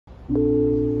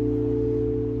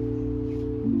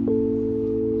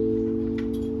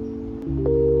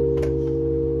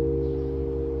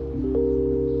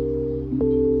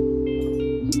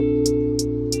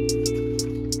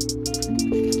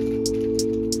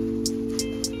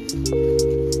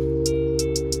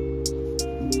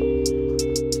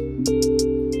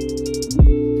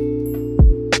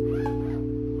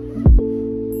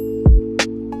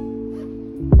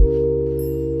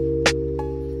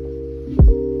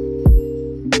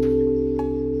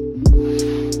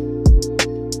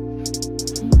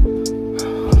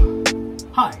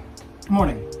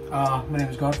My name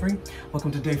is Godfrey.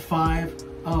 Welcome to day 5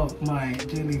 of my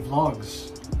daily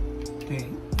vlogs.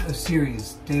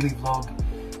 Daily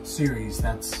vlog series.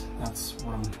 That's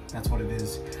what it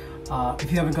is.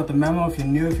 If you haven't got the memo, if you're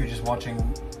new, if you're just watching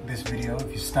this video, if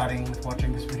you're starting with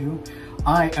watching this video,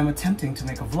 I am attempting to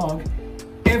make a vlog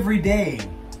every day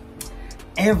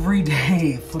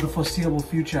for the foreseeable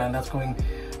future, and that's going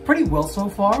pretty well so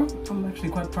far. I'm actually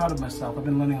quite proud of myself. I've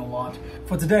been learning a lot.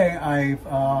 For today, I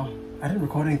didn't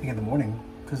record anything in the morning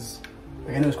because,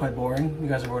 again, it was quite boring. You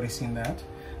guys have already seen that.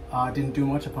 I didn't do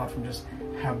much apart from just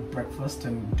have breakfast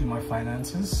and do my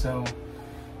finances.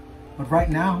 But right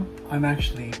now, I'm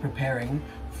actually preparing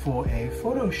for a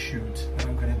photo shoot that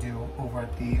I'm going to do over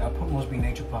at the Port Moresby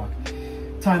Nature Park.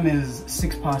 Time is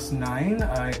 9:06.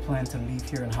 I plan to leave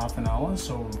here in half an hour.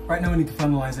 So right now I need to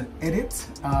finalize and edit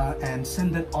and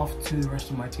send it off to the rest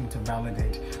of my team to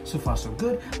validate. So far so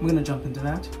good. I'm going to jump into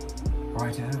that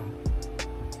right now.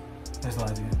 There's the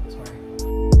idea, sorry.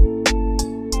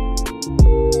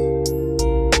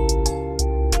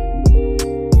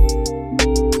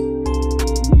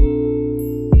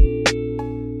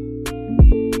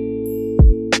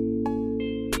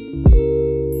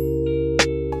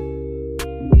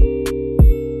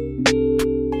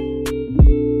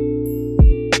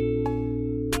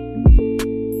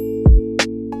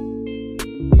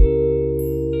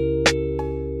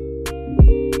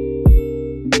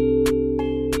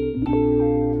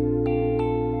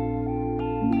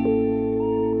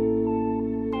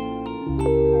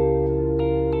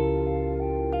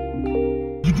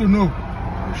 No.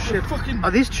 Shit. Are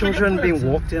these children being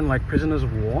walked in like prisoners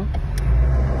of war?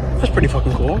 That's pretty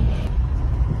fucking cool.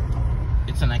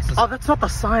 It's an exercise. Oh, that's not the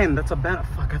sign. That's a banner.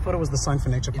 Fuck, I thought it was the sign for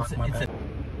Nature Park. My bad.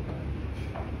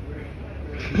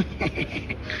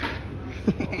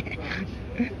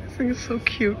 This thing is so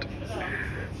cute.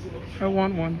 I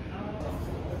want one.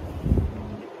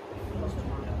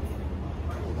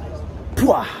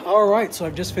 Alright, so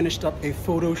I've just finished up a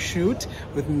photo shoot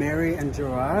with Mary and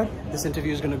Gerard. This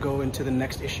interview is going to go into the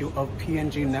next issue of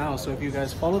PNG Now. So if you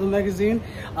guys follow the magazine,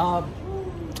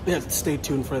 yeah, stay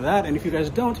tuned for that. And if you guys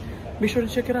don't, be sure to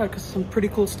check it out because some pretty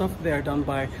cool stuff there done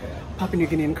by Papua New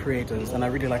Guinean creators. And I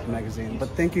really like the magazine. But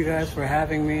thank you guys for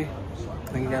having me.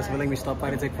 Thank you guys for letting me stop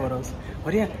by to take photos.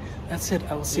 But yeah, that's it.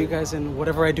 I will see you guys in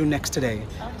whatever I do next today.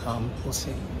 We'll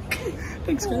see.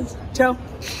 Thanks guys. Ciao.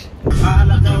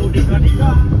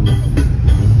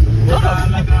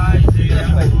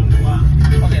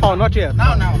 Oh, not yet.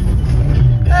 No.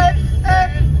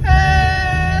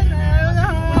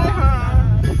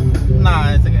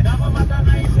 Nah, it's okay.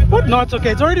 What? No, it's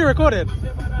okay. It's already recorded.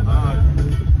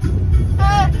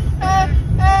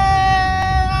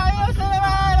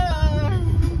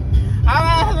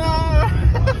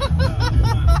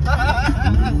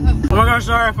 Oh my gosh,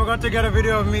 sorry, I forgot to get a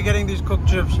video of me getting these cooked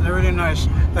chips. They're really nice.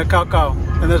 They're cow,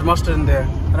 and there's mustard in there,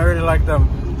 and I really like them.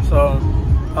 So,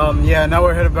 yeah, now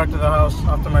we're headed back to the house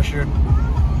after my shoot,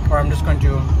 where I'm just going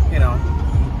to, you know,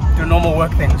 do normal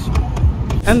work things.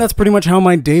 And that's pretty much how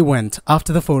my day went.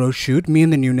 After the photo shoot, me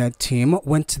and the NewNet team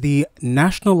went to the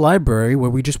National Library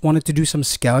where we just wanted to do some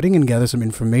scouting and gather some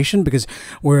information because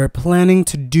we're planning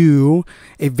to do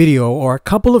a video or a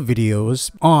couple of videos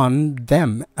on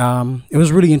them. It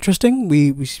was really interesting.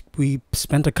 We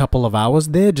spent a couple of hours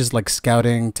there just like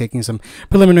scouting, taking some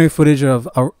preliminary footage of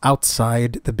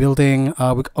outside the building.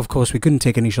 Of course, we couldn't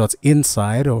take any shots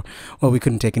inside, or well, we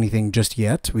couldn't take anything just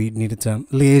yet. We needed to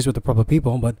liaise with the proper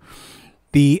people, but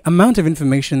the amount of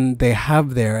information they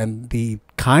have there and the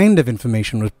kind of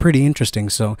information was pretty interesting.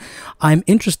 So I'm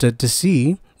interested to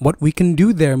see what we can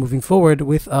do there moving forward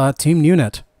with Team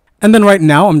NewNet. And then right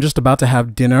now I'm just about to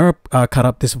have dinner, cut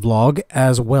up this vlog,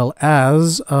 as well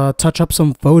as touch up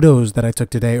some photos that I took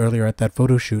today earlier at that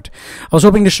photo shoot. I was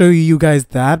hoping to show you guys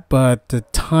that, but the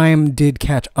time did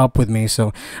catch up with me.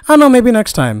 So I don't know, maybe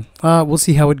next time. We'll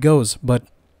see how it goes. But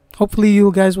hopefully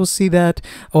you guys will see that,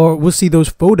 or we'll see those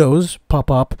photos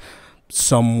pop up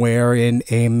somewhere in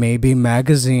a maybe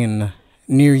magazine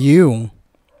near you.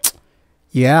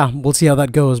 yeah, we'll see how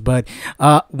that goes. But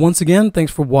once again,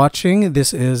 thanks for watching.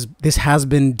 This has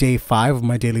been day 5 of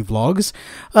my daily vlogs.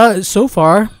 So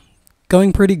far,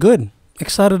 going pretty good.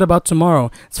 Excited about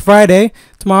tomorrow. It's Friday.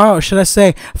 Tomorrow, or should I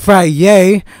say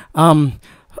Friday?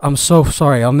 I'm so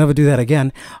sorry. I'll never do that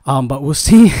again. But we'll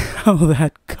see how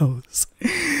that goes.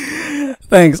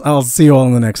 Thanks. I'll see you all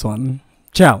in the next one.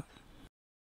 Ciao.